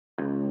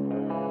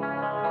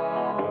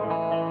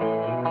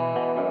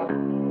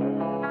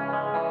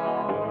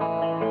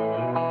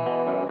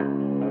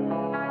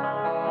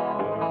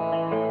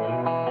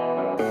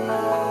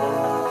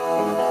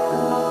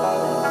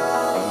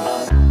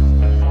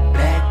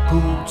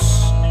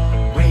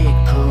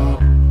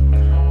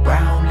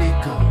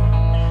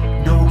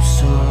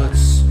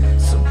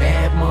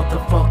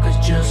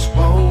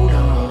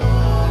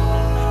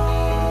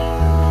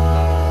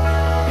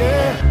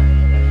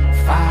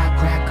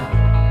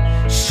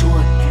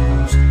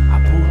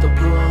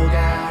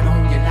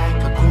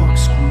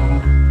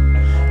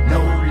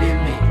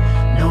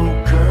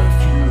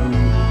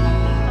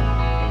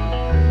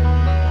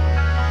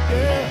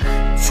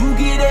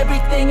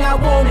I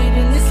wanted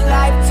in this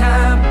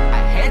lifetime.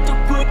 I had to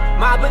put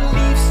my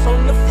beliefs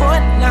on the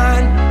front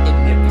line. In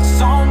every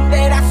song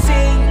that I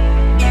sing,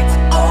 it's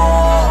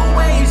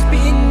always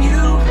been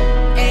you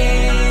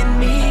and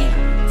me.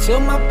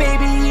 Tell my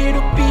baby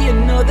it'll be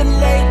another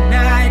late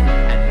night.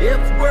 I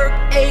left work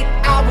 8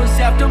 hours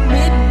after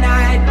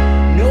midnight.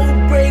 No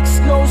breaks,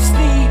 no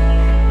sleep,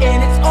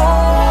 and it's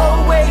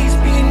always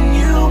been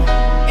you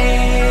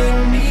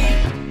and me.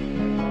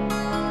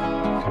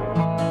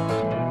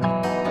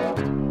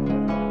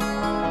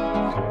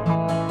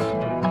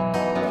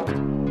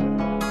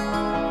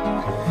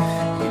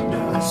 You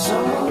know it's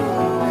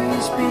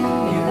always been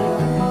you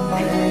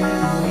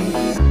and me.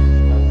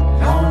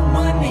 Long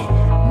money,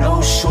 no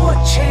short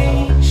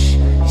change.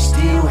 You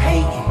still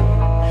hating,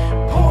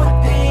 poor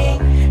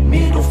thing.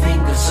 Middle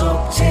fingers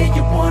up, tell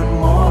you one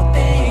more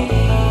thing.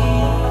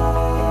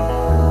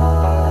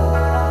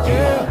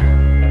 Yeah,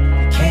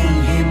 you can't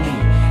hear me,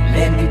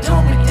 let me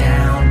tone it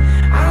down.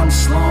 I'm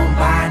slum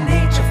by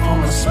nature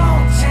from a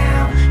small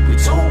town. We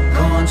told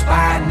guns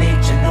by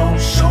nature, no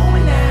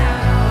showing out.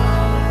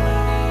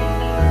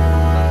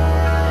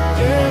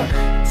 Yeah,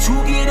 to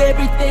get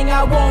everything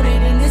I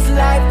wanted in this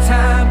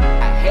lifetime,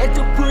 I had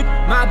to put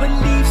my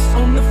beliefs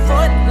on the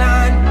front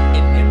line.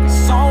 In every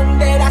song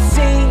that I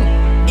sing,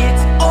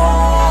 it's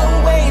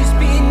always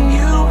been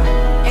you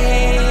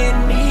and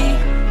me.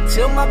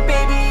 Tell my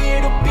baby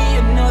it'll be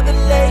another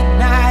late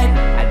night.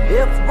 I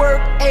left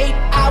work 8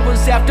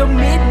 hours after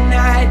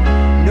midnight.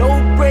 No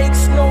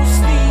breaks, no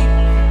sleep,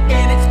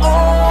 and it's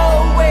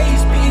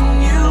always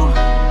been you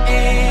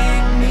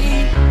and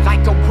me.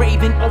 Like a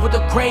raven over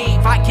the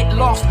grave, I get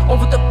lost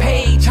over the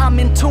page. I'm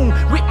in tune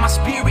with my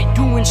spirit,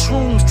 doing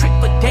shrooms, trip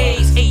for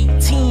days.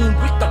 18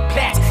 with the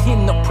blacks,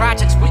 in the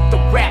projects with the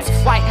raps.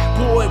 White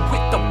boy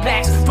with the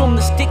blacks, from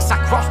the sticks I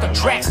cross the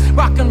tracks.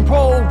 Rock and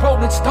roll,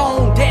 Rolling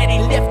Stone, daddy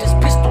left his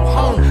pistol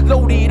home.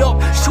 Loaded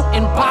up,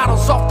 shooting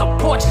bottles off the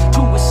porch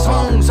to his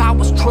songs. I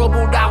was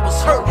troubled, I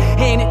was hurt,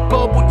 and it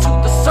bubbled to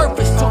the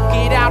surface. Took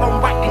it out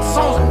on writing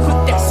songs,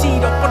 put that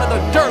seed up under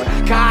the dirt.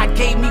 God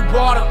gave me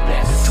water,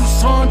 2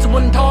 sons and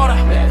 1 daughter.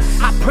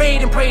 I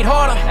prayed and prayed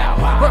harder,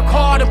 work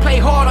hard and play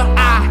harder.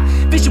 I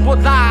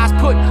visualize,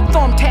 put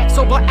thumbtacks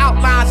over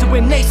outlines. And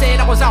when they said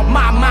I was out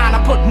my mind,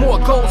 I put more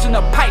goals in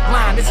the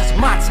pipeline. This is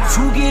my time.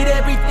 To get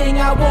everything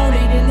I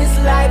wanted in this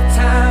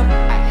lifetime,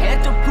 I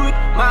had to put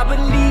my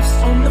beliefs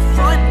on the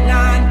front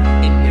line.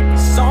 In every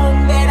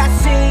song that I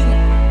sing,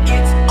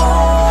 it's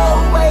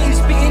always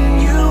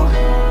been you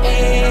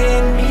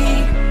and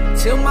me.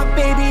 Tell my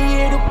baby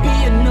it'll be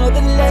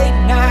another late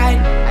night.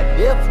 I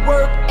left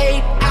work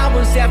 8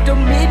 hours after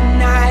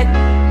midnight.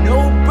 No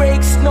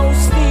breaks, no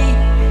sleep,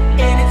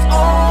 and it's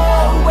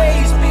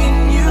always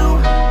been you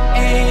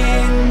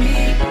and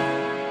me.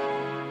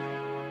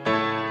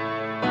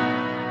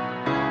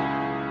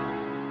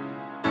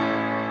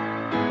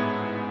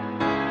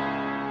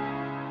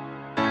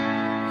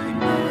 You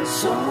know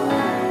it's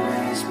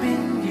always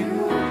been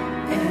you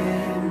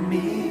and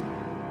me.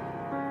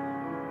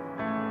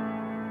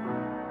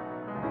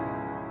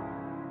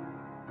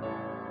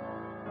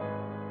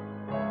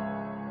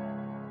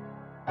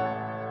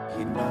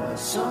 You know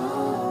it's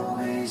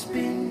always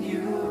been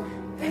you